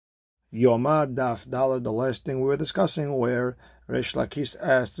Yoma Daf Daled, the last thing we were discussing, where Resh Lakish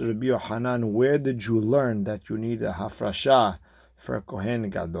asked Rabbi Yochanan, where did you learn that you need a hafrasha for a Kohen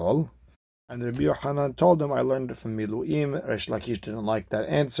Gadol? And Rabbi Yochanan told him, I learned it from Miluim. Resh Lakish didn't like that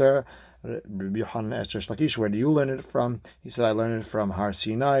answer. Rabbi Yochanan asked Resh Lakish, where do you learn it from? He said, I learned it from Har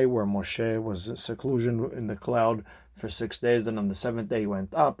Sinai, where Moshe was in seclusion in the cloud for 6 days, and on the 7th day he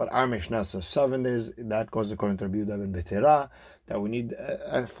went up. But our Mishnah says 7 days. That goes according to Rabbi Yehuda ben Betera, that we need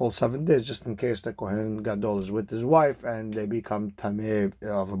a full 7 days just in case the Kohen Gadol is with his wife and they become Tameh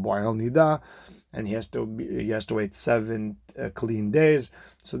of a Bo'el Nida, and he has to wait 7 clean days.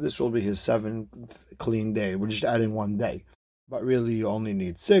 So this will be his 7th clean day. We're just adding 1 day, but really you only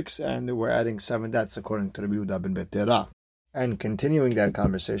need 6, and we're adding 7. That's according to Rabbi Yehuda ben Betera. And continuing that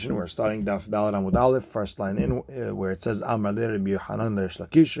conversation, we're starting Daf Daled Amud Aleph, first line in, where it says, Amar le Rabbi Yochanan le Resh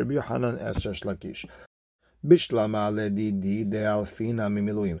Lakish. Rabbi Yochanan asked Resh Lakish, Bishlama le didi de alfina mi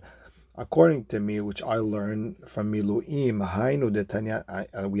miluim. According to me, which I learned from Miluim, Hainu de Tanya,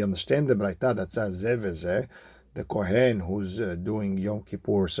 we understand the Braita that says Zeh, the Kohen who's doing Yom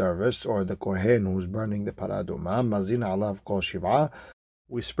Kippur service, or the Kohen who's burning the Parah Adumah, Mazin alav kol shiv'ah.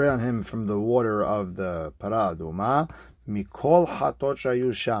 We spray on him from the water of the Parah Adumah, Mikol hatot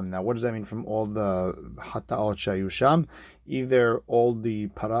shayu sham. Now, what does that mean? From all the hataot shayu sham? Either all the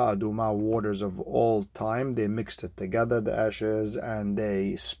Parah Adumah waters of all time, they mixed it together, the ashes, and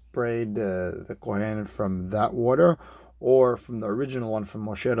they sprayed the Kohen from that water, or from the original one from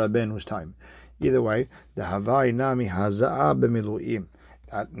Moshe Rabbeinu's time. Either way, the Havai Nami Haza'ah b'miluim.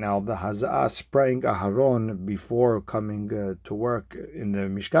 Now, the Haza'ah spraying Aharon before coming to work in the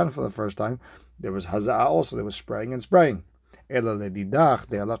Mishkan for the first time, there was Haza'ah also. There was spraying and spraying. Ela ledidach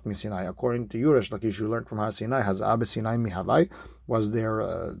de'alat misinai. According to you, Resh Lakish, you learned from Har Sinai, Haza'ah b'Sinai mihavai. Was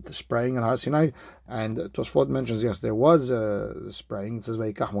there the spraying in Har Sinai? And Tosfot mentions, yes, there was spraying. It says,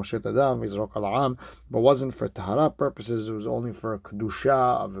 Vayikach Moshe tadam v'yizrok al ha'am, but wasn't for Tahara purposes. It was only for a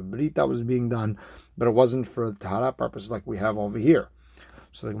Kedusha of a Brit that was being done, but it wasn't for Tahara purposes like we have over here.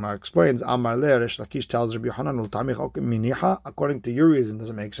 So the Gemara explains, Amar le Resh Lakish tells Rabbi Yochanan, Ultamich minicha, according to your reason,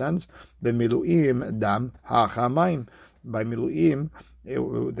 doesn't make sense. B'miluim dam ha'chamayim. By Miluim,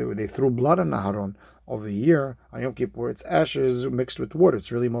 they threw blood on Aharon. Over here, on Yom Kippur, it's ashes mixed with water.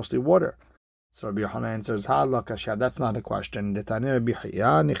 It's really mostly water. So Rabbi Yochanan answers, that's not the question.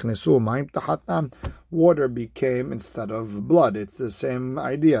 Water became instead of blood. It's the same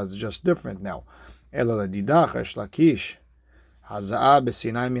idea. It's just different now. Was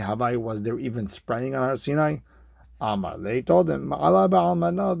there even spraying on Har Sinai? Amar, they told him, the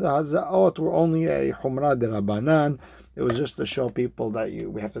Hazaot were only a Humra de Rabbanan. It was just to show people that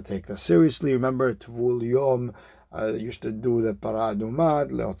we have to take this seriously. Remember, Tvul Yom used to do the Parah Adumah,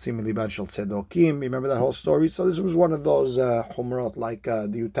 Leotzim Libad Shel Tzedokim. Remember that whole story? So this was one of those Humrot, like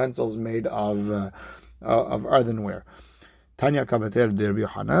the utensils made of earthenware. Tanya Kavater de Rabbi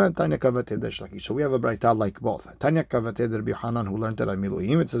Yochanan, Tanya Kavater de Resh Lakish. So we have a Braita like both. Tanya Kavater de Rabbi Yochanan, who learned it at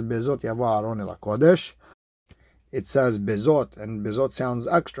Miluim. It says, Bezot Yavo Aaron el HaKodesh. It says bezot, and bezot sounds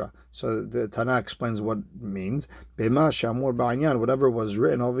extra. So the Tana explains what it means. Bema shamur ba'anyan, whatever was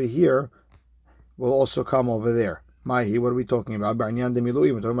written over here will also come over there. Mahi, what are we talking about? Ba'anyan de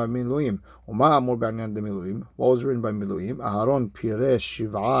miluim. We're talking about miluim. Uma amur ba'anyan de miluim. What was written by miluim? Aharon piresh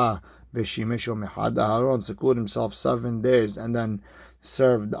shiv'ah v'shimesh yom echad. Aharon secluded himself 7 days and then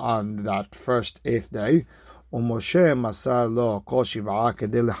served on that first 8th day. Moshe masar lo kol shiv'ah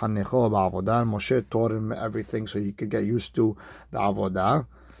kedei lechanecho ba'avodah. Moshe taught him everything so he could get used to the avodah.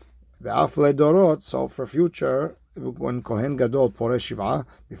 Ve'af ledorot. So for future, when Kohen Gadol poreh shiv'ah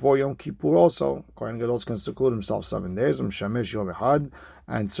before Yom Kippur, also Kohen Gadol can seclude himself 7 days. Shamesh yom echad,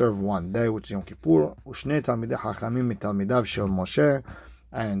 and serve 1 day, which is Yom Kippur. Ushne talmidei chachamim mitalmidav shel Moshe,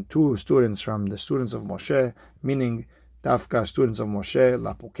 and 2 students from the students of Moshe, meaning Dafka, students of Moshe,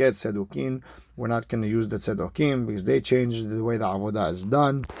 Lapuket, Tzedokim. We're not going to use the Tzedokim because they changed the way the Avodah is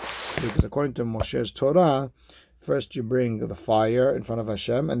done. Because according to Moshe's Torah, first you bring the fire in front of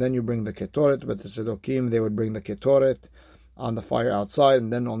Hashem, and then you bring the Ketoret. But the Tzedokim, they would bring the Ketoret on the fire outside,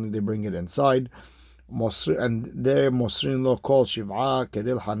 and then only they bring it inside. And there, Mosrin lo kol shiv'ah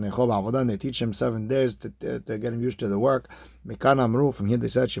kedil hanecho ba'avodah. They teach him 7 days to get him used to the work. Mekan amru, from here they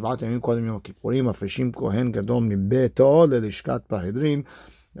said shiv'at yamim kodem yom kippurim afreshim kohen gadol mibeto lelishkat parhedrin.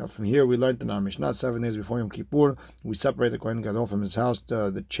 Now from here we learned in our Mishnah 7 days before Yom Kippur we separate the Kohen Gadol from his house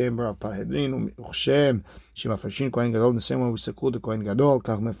to the chamber of Parhedrin. Uchshem shemafreshin Kohen Gadol. The same way we seclude the Kohen Gadol,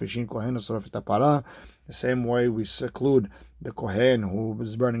 kach mefreshin Kohen asorof et hapara. The same way we seclude the Kohen who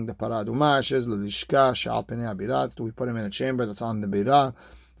is burning the Parah Adumah ashes, lelishka she'al penei habirat. We put him in a chamber that's on the birah,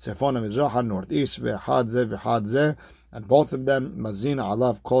 tzefon hamizrach, northeast, ve'had zeh, And both of them, mazin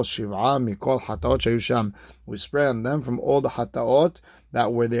alav kol shiv'a mikol hataot shayusham. We spray on them from all the hataot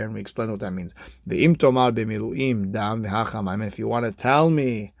that were there, and we explain what that means. Ve'im tomar b'miluim dam v'hacham. If you want to tell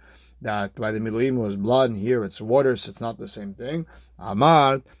me that by the miluim was blood and here it's water, so it's not the same thing.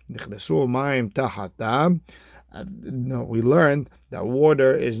 Amar nichlesu ma'im tahatam. No, we learned that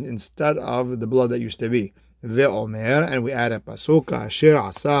water is instead of the blood that used to be. Ve'omer, and we add a pasuk asher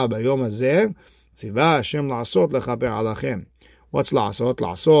asa b'yom hazeh tziva Hashem la'asot lechaper alachem. What's la'asot?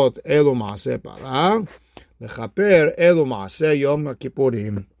 La'asot elu ma'aseh para lechaper elu ma'aseh yom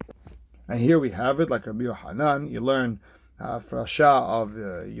kippurim. And here we have it, like Rabbi Yohanan. You learn frasha of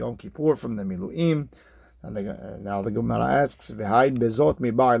Yom Kippur from the Miluim. And now the Gemara asks, "V'haid bezot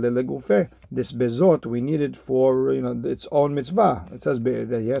mibar lelegufeh." This bezot we needed for its own mitzvah. It says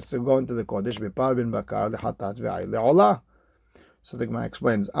that he has to go into the kodesh b'par bin bakar lehatat v'ay leolah. So the Gemara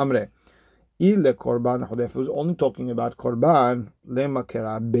explains, "Amre ile korban hodef." It was only talking about korban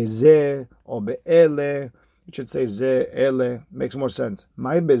lemakera bezeh or be'ele. It should say ze ele. Makes more sense.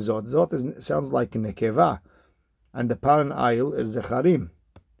 My bezot, zot sounds like nekeva, and the par and ayil is zecharim.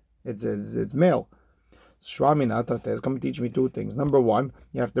 It's male. Shramina Tartes, come teach me two things. Number one,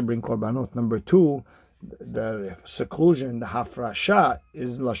 you have to bring korbanot. Number two, the seclusion, the hafrasha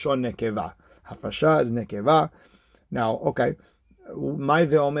is lashon nekeva. Hafrasha is nekeva. Now, okay, my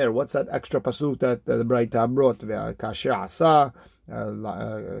ve'omer, what's that extra pasuk that the Braita brought? Kasher asa,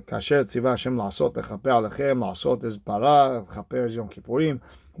 kasher tziva Hashem la'asot lechaper alechem. La'asot is para, lechaper is Yom Kippurim.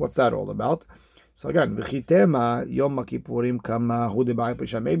 What's that all about? So again, v'chitema Yom Kippurim kama hu de'ba'ay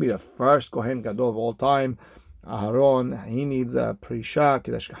prisha. Maybe the first Kohen Gadol of all time, Aharon, he needs a prisha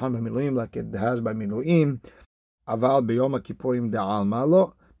kedash kahan b'miluim like it has by miluim. Aval b'Yom Kippurim de'alma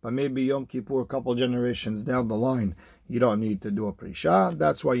lo. But maybe Yom Kippur, a couple generations down the line, you don't need to do a prisha.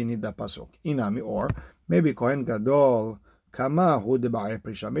 That's why you need that pasuk. Inami, or maybe Kohen Gadol kama hu de'ba'ay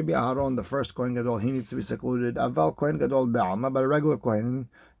prisha. Maybe Aharon, the first Kohen Gadol, he needs to be secluded. Aval Kohen Gadol be'alma, but a regular Kohen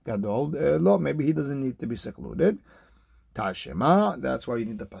Gadol, maybe he doesn't need to be secluded. Tashema, that's why you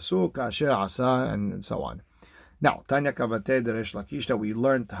need the pasuk, kasher asa, and so on. Now, Tanya Kavate de Resh Lakish, that we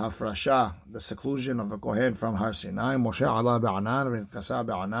learned hafrasha, the seclusion of a Kohen from Har Sinai. Moshe ala be'anan, v'nitkasa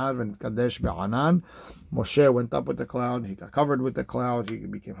be'anan, v'nitkadesh be'anan. Moshe went up with the cloud, he got covered with the cloud, he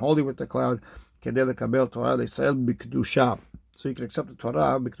became holy with the cloud. Kedei lekabel Torah l'Yisrael b'kedusha. So you can accept the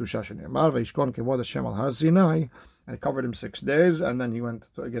Torah b'kedusha shene'emar, v'yishkon kevod Hashem al Har Sinai. And it covered him 6 days, and then he went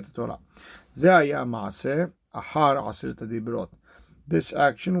to get the Torah. This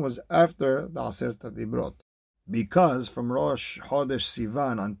action was after the Aseret Dibrot. Because from Rosh Chodesh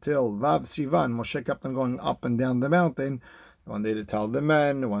Sivan until Vav Sivan, Moshe kept on going up and down the mountain. One day to tell the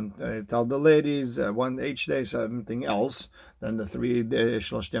men, one day to tell the ladies, each day something else. Then the 3 days,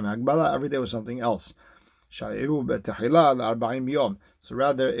 Shloshtem Hagbala, every day was something else. So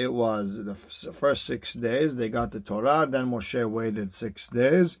rather it was the first 6 days, they got the Torah, then Moshe waited 6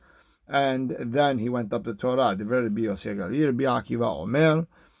 days, and then he went up the Torah.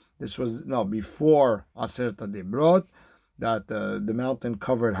 This was before Aseret Dibrot, that the mountain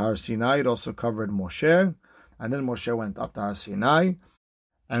covered Har Sinai, it also covered Moshe, and then Moshe went up to Har Sinai,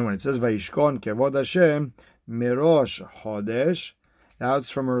 and when it says Vayishkon Kevod Hashem, Mirosh Chodesh, now it's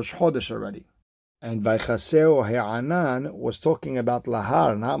from Rosh Chodesh already. And Vaychaseu He'anan was talking about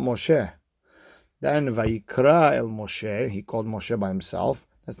Lahar, not Moshe. Then Vayikra El Moshe, he called Moshe by himself.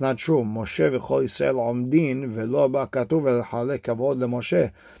 That's not true. Moshe v'chol Yisrael omdin v'lo ba'katuv v'chalei kavod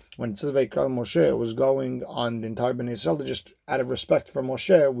leMoshe. When it says Vayikra El Moshe, it was going on the entire Bnei Yisrael. Just out of respect for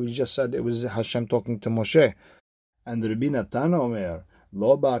Moshe, we just said it was Hashem talking to Moshe. And Rabbi Natan Omer,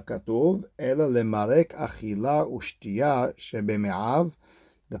 lo ba'katuv ela lemarek achila ushtiya shebeme'av.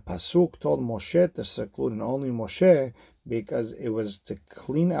 The pasuk told Moshe to seclude, and only Moshe, because it was to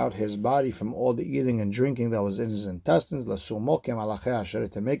clean out his body from all the eating and drinking that was in his intestines, to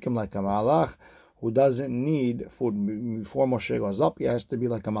make him like a malach who doesn't need food. Before Moshe goes up, he has to be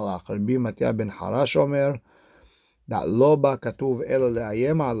like a malach. Rabbi Matya ben Harash Omer, that lo ba katuv ela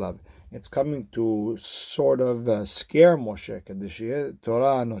le'ayem alav. It's coming to sort of scare Moshe.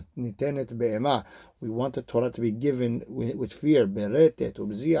 Torah nitenet be'ema. We want the Torah to be given with fear. Beretet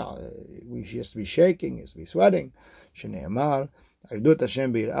ubzia. We has to be shaking, has to be sweating. Shneimar, Avdut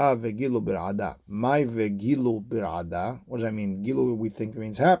Hashem bir'ah vegilu bir'ada. My vegilu bir'ada. What does that mean? Gilu we think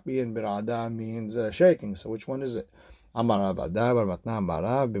means happy, and bir'ada means shaking. So which one is it? Amar Abada bar Matna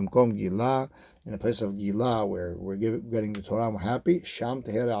Barav bimkom gila. In a place of Gila, where we're getting the Torah and we're happy, Sham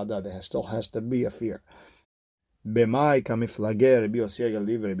Teher Ada, there still has to be a fear. B'mai kamiflager Rabbi Yossi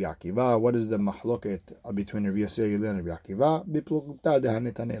Galiv Rabbi Akiva. What is the mahloket between Rabbi Yossi Galiv and Rabbi Akiva? Biplugta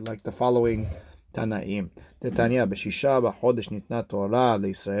dehanetane, like the following Tanaim. The Tanya b'shisha b'chodesh nitna Torah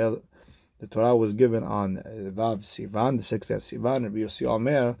l'Yisrael. The Torah was given on Vav Sivan, the 6th day of Sivan. Rabbi Yossi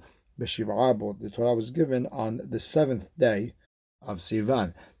Omer b'shiv'a. The Torah was given on the 7th day of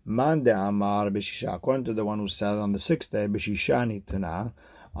Sivan. Man de Amar b'shisha. According to the one who said on the 6th day, b'shisha nitna.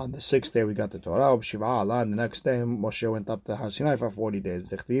 On the 6th day we got the Torah. B'shiv'a Allah. And the next day Moshe went up to Har Sinai for 40 days.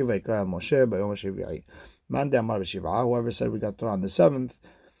 Zechtiv v'ikra Moshe b'yom ha'shevi'i. Man de Amar b'shiv'a. Whoever said we got Torah on the 7th,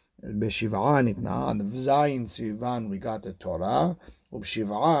 b'shiv'a nitna. On the Zayin Sivan we got the Torah.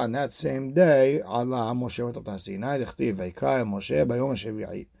 Ubshiv'a, on that same day, Allah Moshe went up to Sinai. Dechtiv v'ikra Moshe b'yom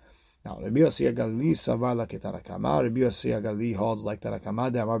ha'shevi'i. Now, Rabbi Yossi Agali savar like Tarakama. Rabbi Yossi Agali holds like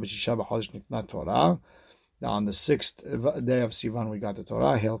Tarakama. De Amar b'shisha b'chodesh nitna Torah. Now, on the 6th day of Sivan we got the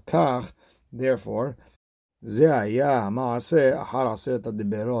Torah. Hilkach, therefore, ze haya ma'aseh achar aseret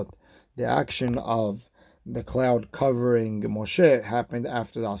hadiberot. The action of the cloud covering Moshe happened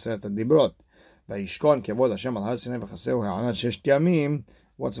after the aseret hadiberot. Vayishkon kevod Hashem al har Sinai v'chasehu ha'anat shesh yamim.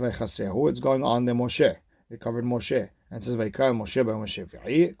 What's v'chasehu? It's going on the Moshe. It covered Moshe. And it says v'ikra Moshe b'yom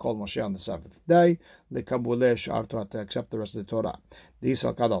ha'shevi'i. Called Moshe on the 7th day. L'kabuleh sh'ar Torah, to accept the rest of the Torah.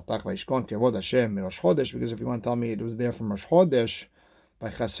 D'isal kadal tach vayishkon kevod Hashem mirosh chodesh. Because if you want to tell me it was there from Rosh Chodesh,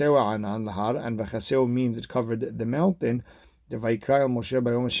 v'chasehu ha'anan l'har, and v'chasehu means it covered the mountain. The v'ikra Moshe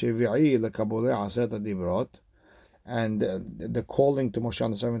b'yom ha'shevi'i l'kabuleh aseret hadibrot. And the calling to Moshe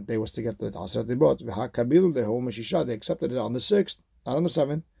on the 7th day was to get the Aseret Dibrot. V'hakabilu lehu mishisha. They accepted it on the 6th, not on the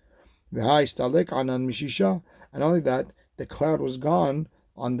 7th. V'haistalek anan mishisha. And only that, the cloud was gone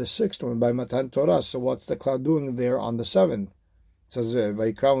on the 6th one by Matan Torah. So what's the cloud doing there on the 7th? It says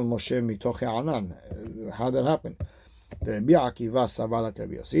Vayikram Moshe mitoche anan. How did that happen? Rabbi Akiva savar like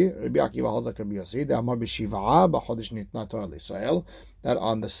Rabbi Yossi. Rabbi Akiva holds like Rabbi Yossi. The Amar b'shiv'a b'chodesh nitna Torah l'Yisrael. That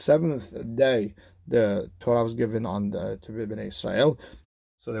on the 7th day the Torah was given on the to Bnei Israel.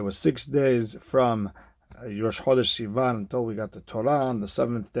 So there were 6 days from Rosh Chodesh Sivan until we got the Torah. On the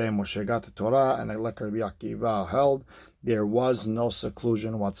 7th day Moshe got the Torah, and like Rabbi Akiva held, there was no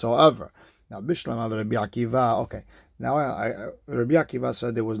seclusion whatsoever. Now Bishlam al Rabbi Akiva, okay. Now Rabbi Akiva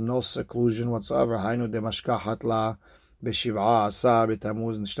said there was no seclusion whatsoever. Hainu de mashkahat la b'shiv'a asar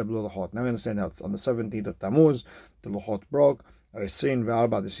b'tamuz nishtablu luchot. Now we understand that on the 17th of Tammuz the luchot broke.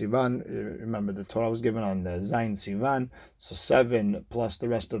 Remember the Torah was given on the Zayin Sivan, so 7 plus the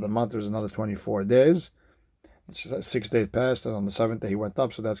rest of the month was another 24 days. 6 days passed, and on the 7th day he went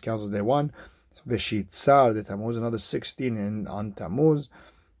up, so that counts as day 1. Veshitzar de Tammuz, another 16 on Tammuz.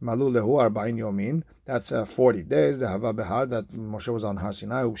 Malu lehu arba'in yomin, that's 40 days. The Hava Behar, that Moshe was on Har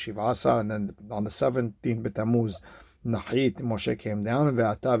Sinai, Shiva Asar, and then on the 17th of Tammuz, Nahit, Moshe came down,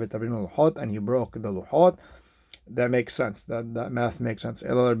 Ve'ata v'tavinu luchot, and he broke the luchot. That makes sense. That math makes sense.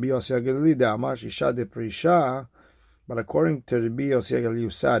 But according to Rabbi Yossi Agali, who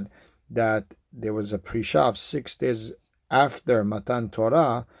said that there was a prisha of 6 days after Matan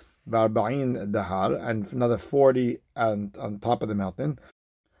Torah, v'arba'in dahar, and another 40 on top of the mountain.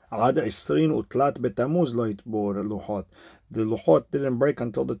 The luchot didn't break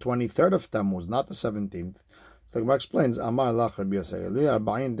until the 23rd of Tammuz, not the 17th. So the Gemara explains, Amar lach Rabbi Yossi Agali,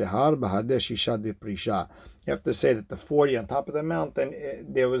 arba'in dahar b'hadeh shisha de prisha. You have to say that the 40 on top of the mountain,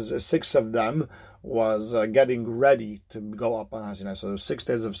 there was 6 of them was getting ready to go up on Har Sinai. So there was 6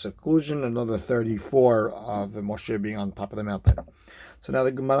 days of seclusion, another 34 of Moshe being on top of the mountain. So now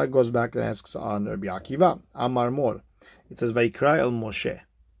the Gemara goes back and asks on Rabbi Akiva, Amar Mor. It says, Vayikra el Moshe.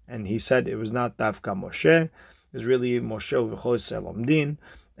 And he said it was not Davka Moshe, it was really Moshe v'chol Yisrael omdin.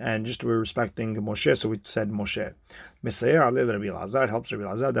 And just we're respecting Moshe, so we said Moshe. Mesayer alei Rabbi Elazar, helps Rabbi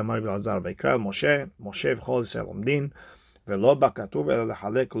Elazar. Damar Rabbi Elazar v'ikra Moshe v'chol Yisrael omdin v'lo b'katuv ela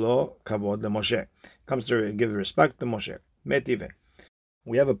lehalek lo kavod leMoshe. Comes to give respect to Moshe. Metive.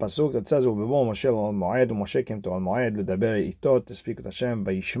 We have a pasuk that says, "U'bebo Moshe al Moed." Moshe came to al Moed ledaber ito, to speak with Hashem.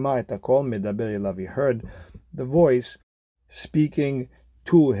 Vayishma et hakol medaber elav. He heard the voice speaking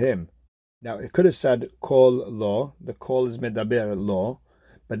to him. Now it could have said kol lo. The kol is medaber lo.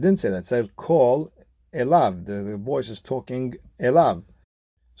 But it didn't say that. It said, call elav. The voice is talking elav.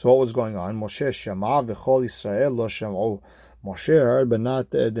 So what was going on? Moshe shama v'chol Yisrael lo sham'u. Moshe heard, but not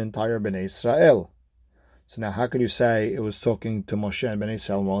the entire Bnei Israel. So now how could you say it was talking to Moshe and Bnei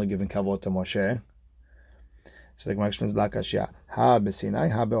Israel, only giving kavod to Moshe? So the Gemara explains, la kashya. Ha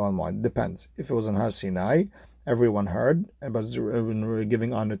b'Sinai, ha be'al Moed. Depends. If it was on Har Sinai, everyone heard, but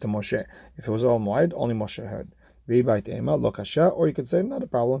giving honor to Moshe. If it was all Moed, only Moshe heard. Or you could say, not a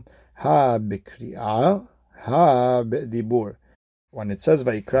problem. Ha b'kri'ah, ha b'dibur. When it says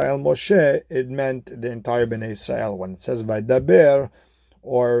Vayikra el Moshe, it meant the entire Bnei Israel. When it says Vaydaber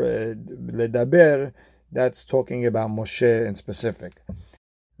or Ledaber, that's talking about Moshe in specific.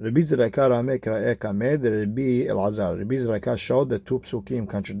 Rabbi Zeraika Ramek Ra'eh Kamed, Rabbi Elazar. Rabbi Zeraika showed that two psukim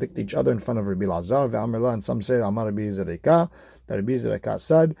contradict each other in front of Rabbi Elazar. Ve'amirla, and some say Amar Rabbi Zeraika. That Rabbi Zeraika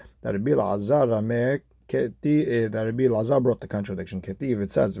said that Rabbi Elazar Ramek that Rabbi Elazar brought the contradiction. Ketiv,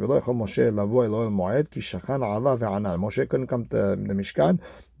 it says, V'lo yechol Moshe lavo el oel moed ki shachan ala ve'anan. Moshe couldn't come to the Mishkan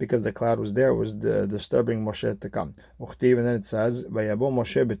because the cloud was there. It was disturbing Moshe to come. Uchtiv, and then it says, Vayabo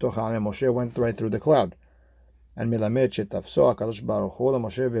Moshe b'toch ha'aneh. Moshe went right through the cloud. And Milamed shetafso HaKadosh Baruch Hu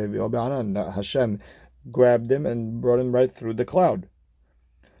Moshe ve'evio be'anan. Hashem grabbed him and brought him right through the cloud.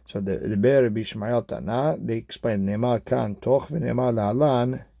 So the Be'er Rabbi Shmuel Tana, they explain, Ne'emar kan toch ve'ne'emar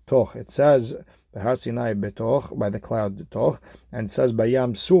la'alan toch. It says, Har Sinai betoch, by the cloud betoch, and it says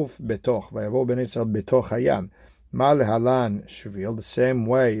Bayam Suf betoch, Vayavo ben Israel betoch hayam. Ma lehalan shvil, the same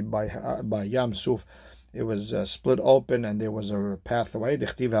way by Yam Suf, it was split open and there was a pathway.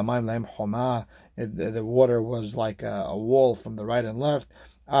 Dichtiv hamayim lahem choma, the water was like a wall from the right and left.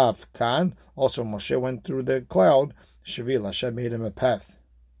 Av kan, also Moshe went through the cloud. Shvil, Hashem made him a path.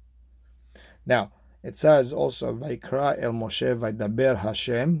 Now it says also Vaikra el Moshe vaydaber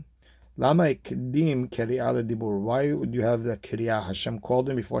Hashem. Lama ikdim kiri'ah ledibur. Why would you have the kiri'ah? Hashem called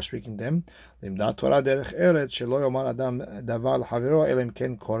him before speaking to him. Limdat Torah derech eretz shelo yomar adam davar l'chavero elim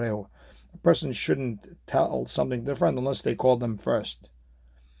ken koreu. A person shouldn't tell something to a friend unless they call them first.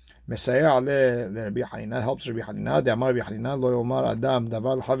 Mesayah le Rabbi Hanina, helps Rabbi Hanina. De amar Rabbi Hanina lo yomar adam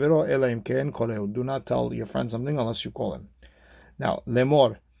davar l'chavero elim ken koreu. Do not tell your friend something unless you call him. Now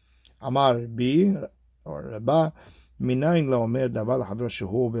lemor amar bi or Rabba. How do we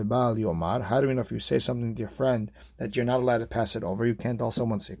know if you say something to your friend that you're not allowed to pass it over? You can't tell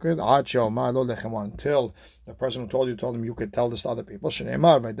someone's secret. Until the person who told him you could tell this to other people. And we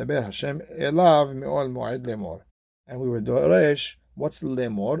were doresh, what's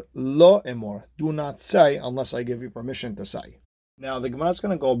lemor? Lo emor. Do not say unless I give you permission to say. Now the Gemara is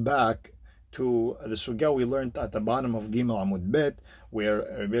going to go back to the sugya we learned at the bottom of Gimel Amud Bet, where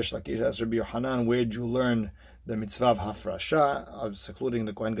Rabbi Lakish asked Rabbi Yohanan, where did you learn the mitzvah of hafrasha, of secluding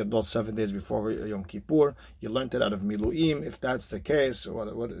the Kohen Gadol 7 days before Yom Kippur? You learned it out of Miluim. If that's the case,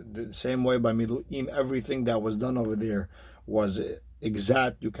 the same way by Miluim, everything that was done over there was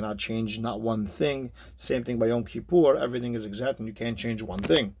exact. You cannot change not one thing. Same thing by Yom Kippur, everything is exact and you can't change one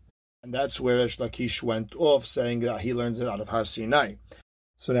thing. And that's where Resh Lakish went off, saying that he learns it out of Har Sinai.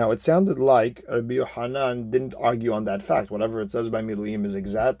 So now it sounded like Rabbi Yohanan didn't argue on that fact. Whatever it says by Miluim is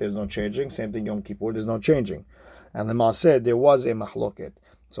exact, there's no changing. Same thing Yom Kippur, there's no changing. And the Maaseh, there was a mahloket.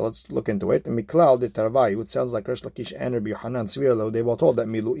 So let's look into it. The Miklal de Tarvai, it sounds like Resh Lakish and Rabbi Yohanan Svirlo, they were told that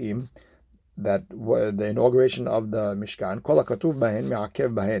Miluim, that the inauguration of the Mishkan, Kol HaKatuv Bahen,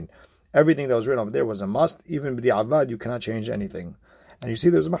 Me'akev Bahen, everything that was written over there was a must. Even b'di'avad, you cannot change anything. And you see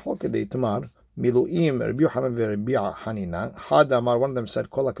there's a mahloket de Tamar, Miluim, Rabbi Yohanan ve Rabbi Hanina, Had Amar, one of them said,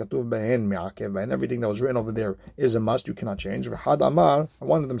 Kol HaKatuv Bahen Me'akev Bahen, everything that was written over there is a must, you cannot change. Had Amar,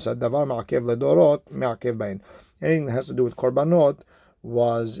 one of them said, Davar Me'akev Ledorot Me'akev Bahen, anything that has to do with Korbanot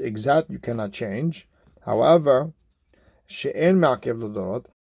was exact, you cannot change. However, She'en Me'akev Ledorot,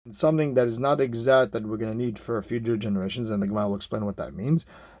 something that is not exact that we're going to need for future generations, and the Gemara will explain what that means.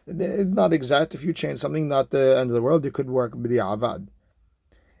 It's not exact. If you change something, not the end of the world, it could work b'di'avad.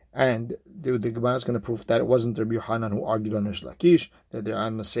 And the Gemara is going to prove that it wasn't Rabbi Yohanan who argued on Resh Lakish, that they're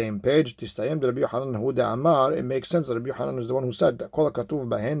on the same page. Tistayim, Rabbi Yohanan hu de'amar, it makes sense that Rabbi Yohanan is the one who said, Kol HaKatuv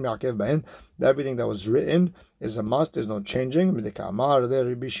Bahen, Me'akev Bahen, that everything that was written is a must, there's no changing. Amar, there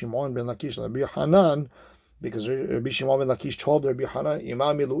Rabbi Shimon ben Lakish, Rabbi Yohanan, because Rabbi Shimon ben Lakish told Rabbi Yohanan,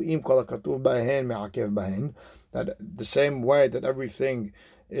 Imam Miluim Kol HaKatuv Bahen, Me'akev Bahen, that the same way that everything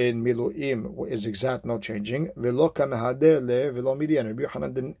in Miluim is exact, no changing. Velo kamehader le velo midian. Rabbi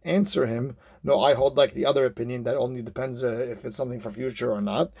Yohanan didn't answer him. No, I hold like the other opinion that only depends if it's something for future or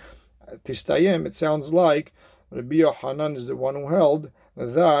not. Tistayim, it sounds like Rabbi Yohanan is the one who held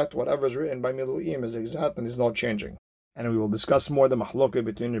that whatever is written by Miluim is exact and is not changing. And we will discuss more the mahloket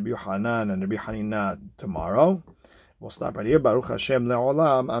between Rabbi Yohanan and Rabbi Hanina tomorrow. We'll stop right here. Baruch Hashem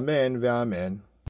le'olam. Amen ve'amen.